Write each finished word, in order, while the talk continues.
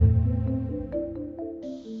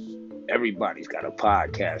Everybody's got a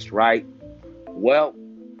podcast, right? Well,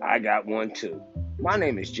 I got one too. My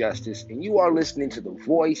name is Justice, and you are listening to the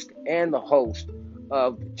voice and the host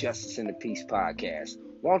of the Justice and the Peace podcast.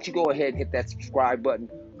 Why don't you go ahead and hit that subscribe button?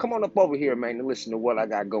 Come on up over here, man, and listen to what I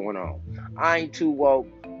got going on. I ain't too woke,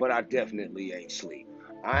 but I definitely ain't sleep.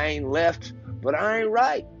 I ain't left, but I ain't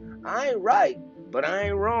right. I ain't right, but I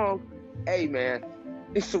ain't wrong. Hey, man,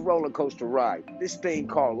 it's a roller coaster ride. This thing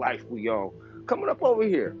called life we on. Coming up over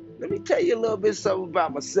here, let me tell you a little bit something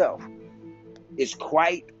about myself. It's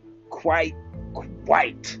quite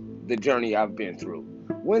the journey I've been through.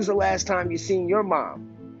 When's the last time you seen your mom?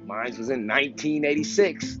 Mine was in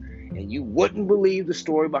 1986, and you wouldn't believe the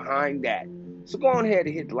story behind that. So go on ahead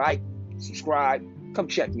and hit like, subscribe, come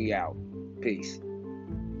check me out. Peace.